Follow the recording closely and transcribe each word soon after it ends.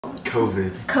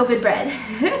COVID bread.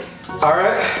 All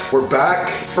right, we're back.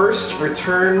 First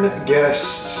return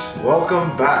guest.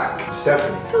 Welcome back,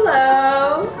 Stephanie.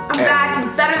 Hello. I'm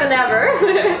back better than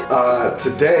ever.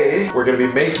 Today, we're gonna be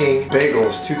making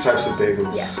bagels, 2 types of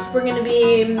bagels. Yes. We're gonna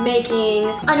be making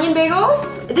onion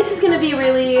bagels. This is gonna be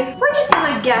really, we're just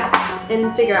gonna guess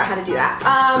and figure out how to do that.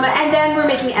 And then we're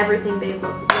making everything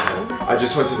bagels. I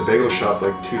just went to the bagel shop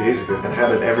like 2 days ago and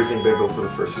had an everything bagel for the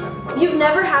first time in my life. You've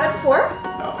never had it before?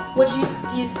 No. What do you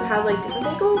used to have, like different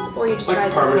bagels, or you just Like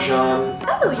tried Parmesan.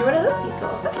 Oh, you're one of those people.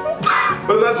 Okay.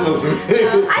 What is that supposed to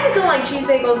mean? I just don't like cheese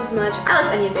bagels as much. I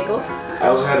like onion bagels. I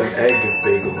also had an egg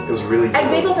bagel. It was really good. Egg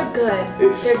bagels are good.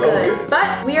 They're so good.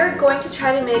 But we are going to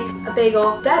try to make a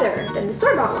bagel better than the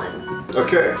store-bought ones.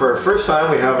 Okay, for our first time,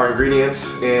 we have our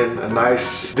ingredients in a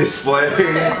nice display.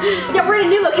 Yeah, we're in a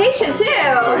new location too.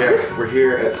 Oh yeah, we're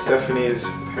here at Stephanie's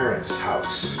parents'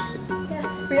 house.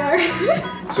 Yes, we are.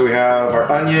 So we have our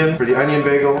onion for the onion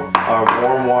bagel, our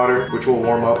warm water, which will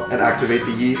warm up and activate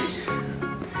the yeast.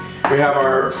 We have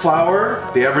our flour,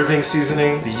 the everything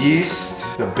seasoning, the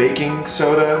yeast, the baking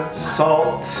soda,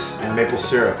 salt, and maple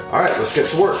syrup. All right, let's get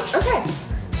to work. Okay.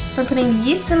 So we're putting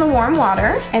yeast in the warm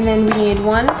water, and then we need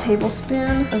 1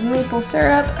 tablespoon of maple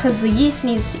syrup because the yeast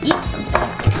needs to eat something.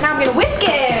 Now I'm gonna whisk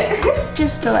it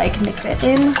just to like mix it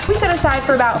in. We set aside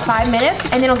for about 5 minutes,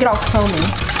 and then it'll get all foamy.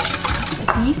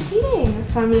 It's yeast eating.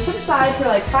 So I'm gonna set aside for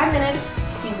like 5 minutes.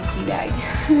 Squeeze a tea bag.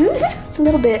 It's a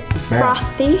little bit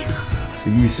frothy.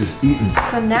 The yeast is eaten.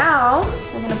 So now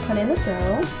we're gonna put in the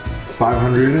dough.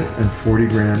 540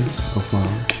 grams of flour.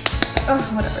 Oh,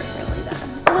 whatever, really that.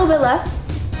 A little bit less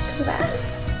because of that.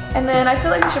 And then I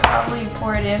feel like we should probably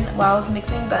pour it in while it's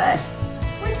mixing, but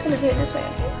we're just gonna do it this way,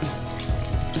 okay?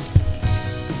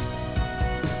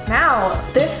 Now,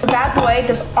 this bad boy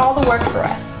does all the work for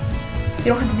us. You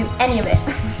don't have to do any of it.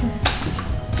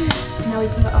 Now we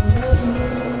put it on the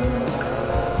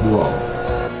Whoa.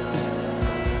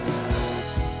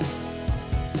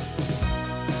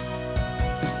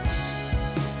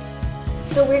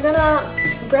 So we're gonna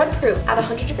bread proof at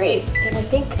 100 degrees, and I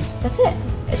think that's it.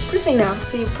 It's proofing now.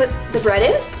 So you put the bread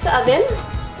in to the oven,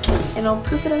 and it'll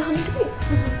proof it at 100 degrees.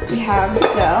 We have the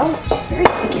dough. She's very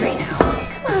sticky right now.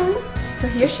 Come on. So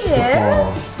here she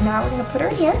is. Now we're gonna put her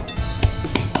in here.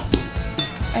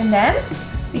 And then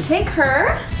we take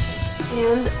her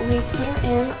and we put her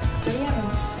in the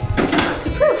oven to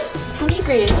proof, 100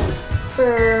 degrees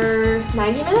for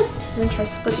 90 minutes. And then try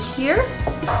to split it here.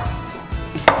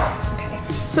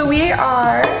 So we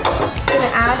are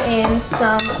gonna add in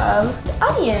some of the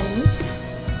onions.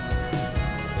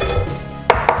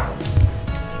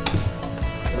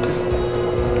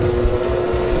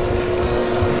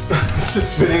 It's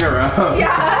just spinning around.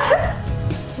 Yeah.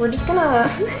 So we're just gonna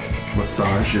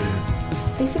massage it in.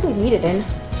 Basically knead it in.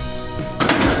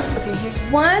 Okay, here's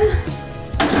 1.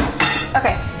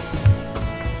 Okay.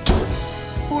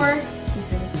 4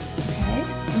 pieces. Okay.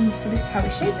 And so this is how we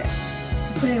shape it.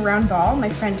 Put in a round ball. My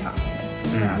friend taught me this.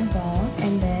 Put in a round ball,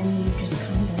 and then you just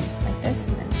kind of do it like this,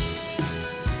 and then.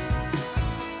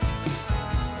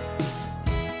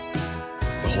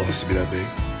 The hole has to be that big.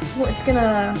 Well, it's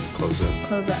gonna close up.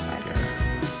 Close up, I see.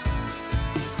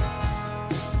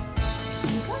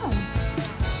 There you go.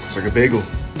 It's like a bagel.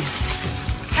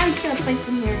 I'm just gonna place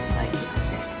them here to like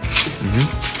sit.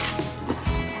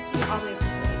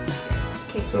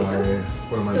 Okay, so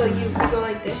what am I doing? So you go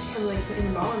like this, kind of like put in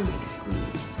the ball and like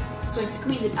squeeze. So like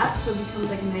squeeze it up so it becomes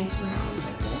like a nice round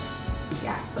like this.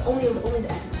 Yeah, but only the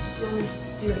ends. You only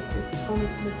do like only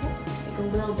the tip, like a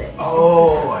little bit.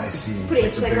 Oh, I see. Just put it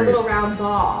into like a little round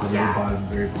ball. The very bottom,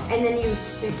 very bottom. And then you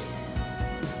stick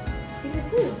finger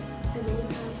glue, and then you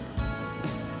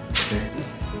kind of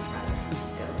you just gotta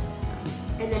go,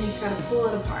 and then you just gotta pull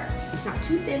it apart. Not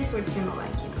too thin, so it's gonna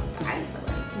like die, but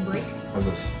like break. How's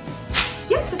this?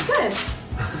 Yep, that's good.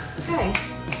 Okay,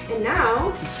 and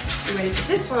now we're ready for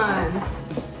this one.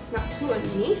 Not too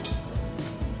ugly.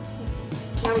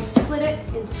 Now we split it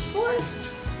into 4.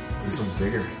 This one's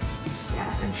bigger.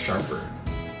 Yeah. And sharper.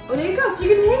 Oh, there you go. So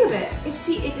you're getting the hang of it.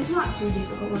 It's not too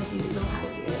difficult once you know how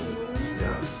to do it. You know what I mean?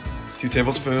 Yeah. 2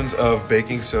 tablespoons of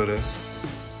baking soda.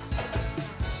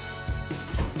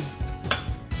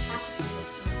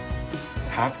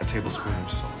 Half a tablespoon of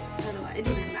salt. I don't know. It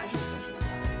doesn't matter.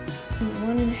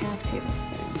 1.5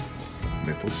 tablespoons.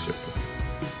 Maple syrup.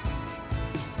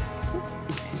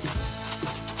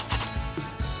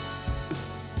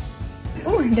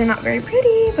 Oh, they're not very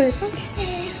pretty, but it's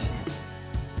okay.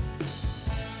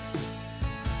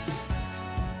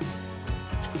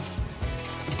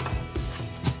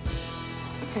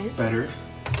 Okay. Better.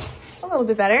 A little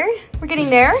bit better. We're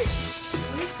getting there.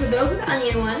 So those are the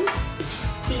onion ones.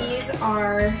 These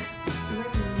are.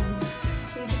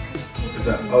 Is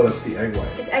that? Oh, that's the egg white.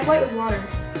 It's egg white with water.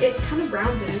 It kind of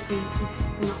browns it. I'm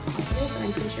not positive, but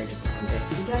I'm pretty sure it just browns it.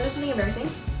 Did I do something embarrassing?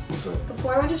 What's up?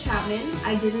 Before I went to Chapman,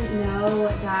 I didn't know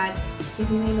that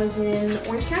Disneyland was in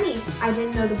Orange County. I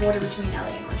didn't know the border between LA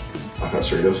and Orange County. I thought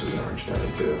Cerritos was in Orange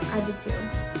County too. I did too.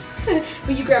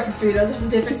 But you grew up in Cerritos, that's a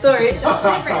different story. That's the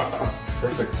difference.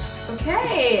 Perfect.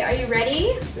 Okay, are you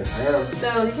ready? Yes, I am.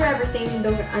 So these are everything,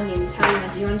 those are onions. How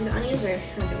do you want to do the onions or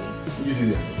how do we? You do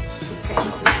the onions. It's Okay. such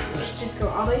a cool Let's just go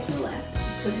all the way to the left.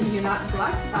 So that you're not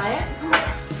blocked by it.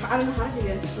 I don't know how to do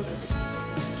this.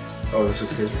 Oh, this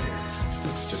looks good.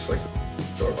 It's just like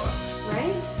store-bought.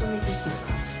 Right? We're making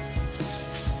store-bought.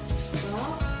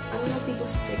 Well, I don't know if these will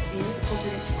stick in or they're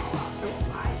going to fall out. I won't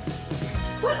lie.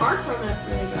 What are corn nuts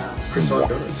really about? Croissant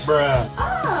donuts. Bruh.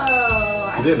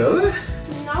 Oh! You didn't know that?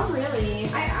 Not really.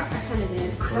 I kind of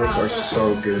did. Corn nuts are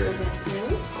so good.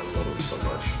 Really? I love them so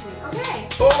much. Okay.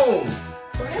 Boom!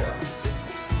 Yeah.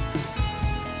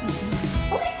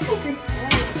 Oh, my tiger.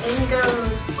 In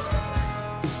goes.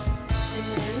 And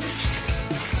then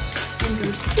in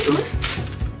goes two.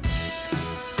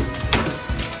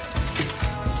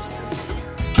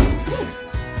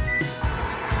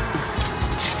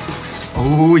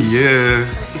 Oh yeah.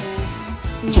 Okay, let's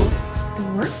see.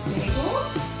 The works bagel?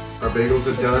 Our bagels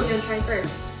are Which done. one you gonna try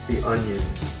first? The onion.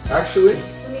 Actually,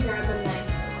 Let me grab the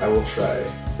knife. I will try.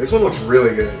 This one looks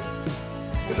really good.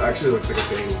 This actually looks like a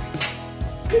bagel.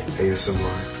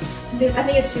 ASMR. I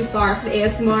think it's too far for the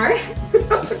ASMR.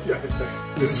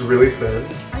 This is really thin.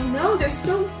 I know, they're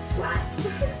so flat.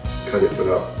 Cut it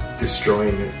without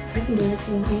destroying it. I can do it if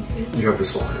you want me to. You have the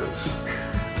small hands.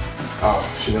 Oh,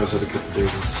 she knows how to cut the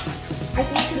bagels. I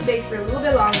think you could bake for a little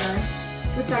bit longer.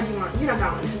 Which side do you want? You can have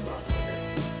that one as well.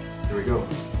 Here we go.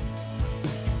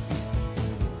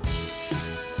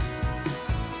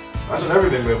 That's an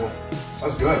everything bagel.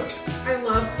 That's good. I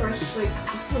love crushed, like,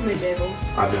 homemade bagels.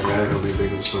 I've never had homemade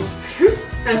bagels, so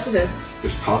That's so good.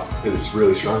 this top is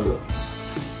really strong though.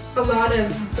 A lot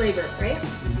of flavor, right?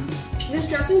 This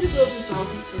dressing just a little too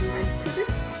salty for my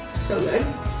preference. So good.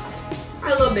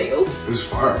 I love bagels. It was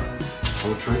fire. I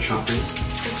will try chopping.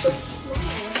 They're so small.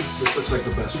 This looks like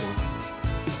the best one.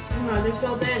 Oh, they're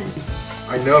so thin.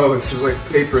 I know, this is like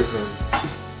paper thin.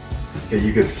 Yeah,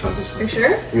 you get the toughest Are you one.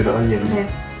 sure? You're the onion Okay.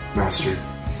 master.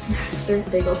 Master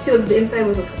bagels. See, look, the inside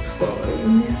was like a full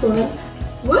in this one.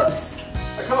 Whoops.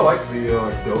 I kind of like the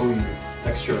doughy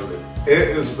texture of it.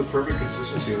 It is the perfect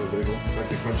consistency of a bagel. Like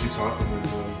the crunchy top and then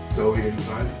the doughy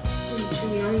inside.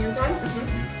 Chewy on the inside.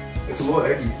 It's a little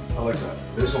eggy. I like that.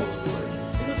 This one was a little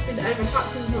eggy. It must be the egg on top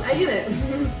because there's no egg in it.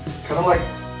 Kind of like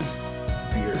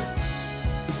beer.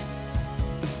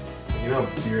 You know,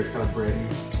 beer is kind of bready.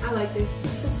 I like this.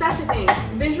 Just that's the thing.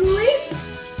 Visually,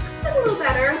 a little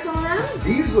better. Some of them.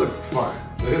 These look fine.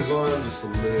 This one, just a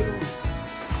little.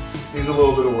 Needs a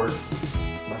little bit of work.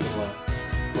 Not gonna lie.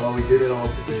 Well, we did it all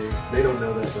today. They don't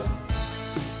know that though.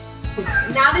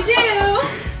 Now they do.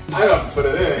 I don't have to put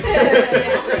it in.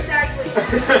 Yeah, exactly.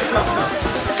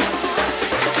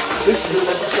 This is an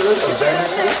episode of Banner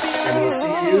Cuts, and we'll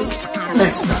see you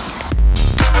next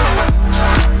time.